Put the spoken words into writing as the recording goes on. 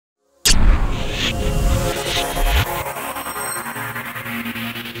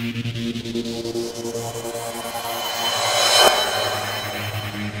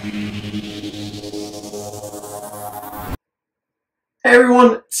Hey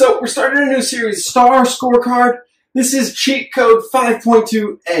everyone, so we're starting a new series, Star Scorecard. This is cheat code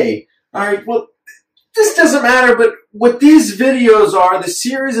 5.2a. Alright, well, this doesn't matter, but what these videos are, the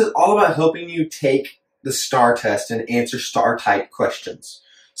series is all about helping you take the STAR test and answer STAR type questions.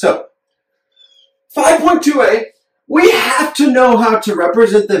 So, 5.2a, we have to know how to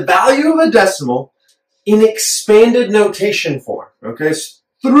represent the value of a decimal in expanded notation form, okay,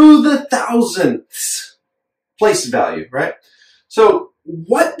 through the thousandths place value, right? So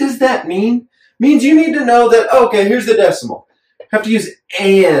what does that mean? Means you need to know that, okay, here's the decimal. Have to use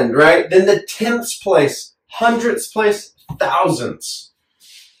and, right? Then the tenths place, hundredths place, thousandths.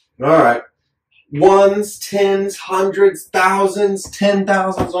 All right. Ones, tens, hundreds, thousands,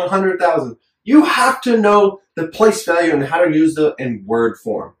 10,000s, 100,000. You have to know the place value and how to use it in word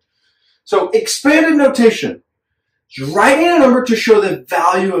form. So expanded notation is writing a number to show the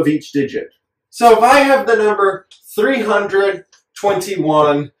value of each digit. So if I have the number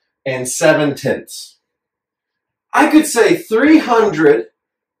 321 and 7/10, I could say 300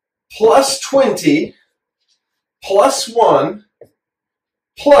 plus 20 plus 1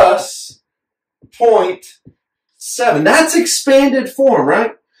 plus 0.7. That's expanded form,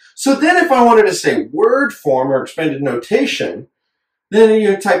 right? So then if I wanted to say word form or expanded notation, then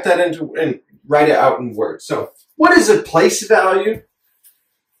you type that into and write it out in words. So what is a place value?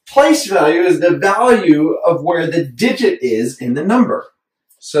 Place value is the value of where the digit is in the number.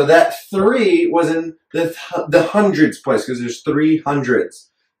 So that 3 was in the hundreds place because there's 3 hundreds.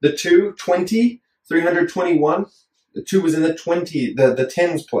 The 2, 20, 321. The 2 was in the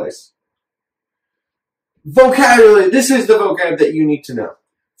tens place. Vocabulary. This is the vocab that you need to know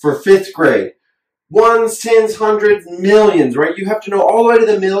for 5th grade. Ones, tens, hundreds, millions, right? You have to know all the way to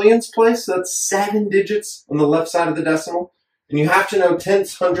the millions place. So that's 7 digits on the left side of the decimal. And you have to know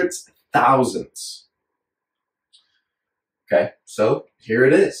tenths, hundredths, thousandths. Okay, so here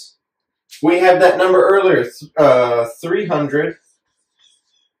it is. We had that number earlier,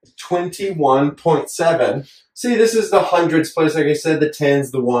 321.7. See, this is the hundreds place, like I said, the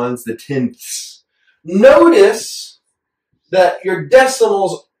tens, the ones, the tenths. Notice that your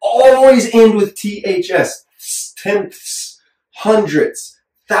decimals always end with THS. Tenths, hundredths,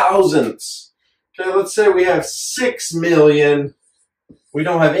 thousandths. Okay, let's say we have 6 million. We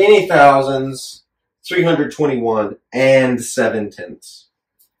don't have any thousands. 321 and 7/10.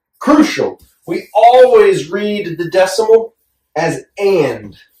 Crucial. We always read the decimal as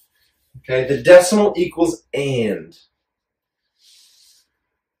and. Okay, the decimal equals and.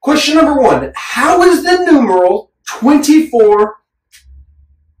 Question number 1. How is the numeral 24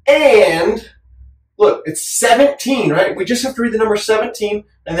 and, look, it's 17, right? We just have to read the number 17,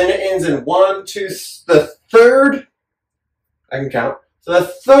 and then it ends in 1, 2, the third, I can count, so the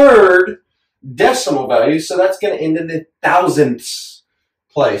third decimal value, so that's going to end in the thousandths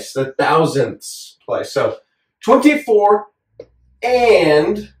place, the thousandths place. So 24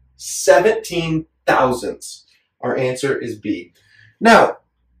 and 17 thousandths. Our answer is B. Now,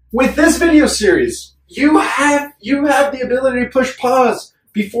 with this video series, you have the ability to push pause.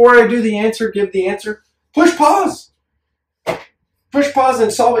 Before I do the answer, give the answer, push pause. Push pause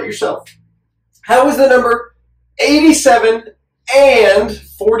and solve it yourself. How is the number 87 and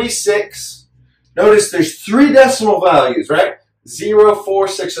 46? Notice there's 3 decimal values, right? 0, 4,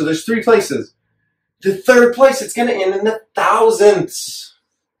 6. So there's 3 places. The third place, it's going to end in the thousandths.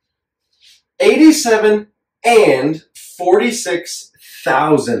 87 and 46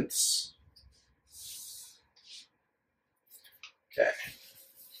 thousandths. Okay.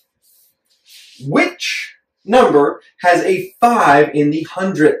 Which number has a 5 in the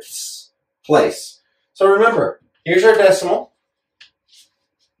hundredths place? So remember, here's our decimal.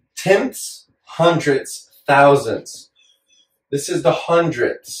 Tenths, hundredths, thousandths. This is the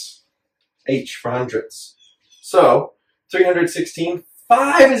hundredths. H for hundredths. So, 316.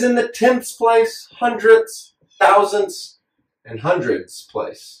 5 is in the tenths place, hundredths, thousandths, and hundreds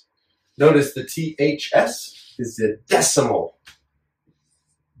place. Notice the THS is the decimal.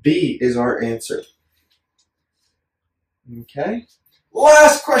 B is our answer. Okay.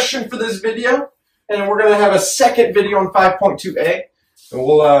 Last question for this video. And we're going to have a second video on 5.2a. And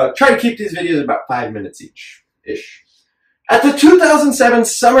we'll try to keep these videos about 5 minutes each-ish. At the 2007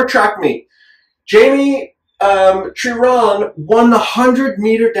 Summer Track Meet, Jamie Triron won the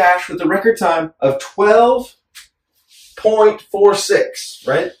 100-meter dash with a record time of 12.46,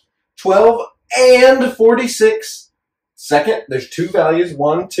 right? 12 and 46. Second, there's 2 values,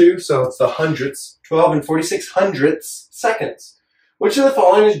 1, 2, so it's the hundredths. 12 and 46 hundredths seconds. Which of the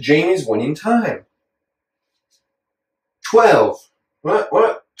following is Jamie's winning time? 12. What?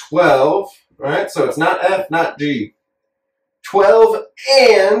 12. All right, so it's not F, not G. 12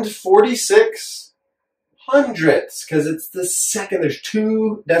 and 46 hundredths, because it's the second. There's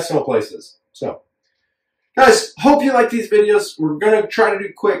 2 decimal places. So, guys, hope you like these videos. We're going to try to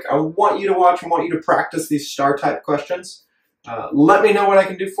do quick. I want you to watch and want you to practice these star type questions. Let me know what I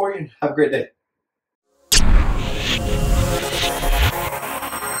can do for you. Have a great day.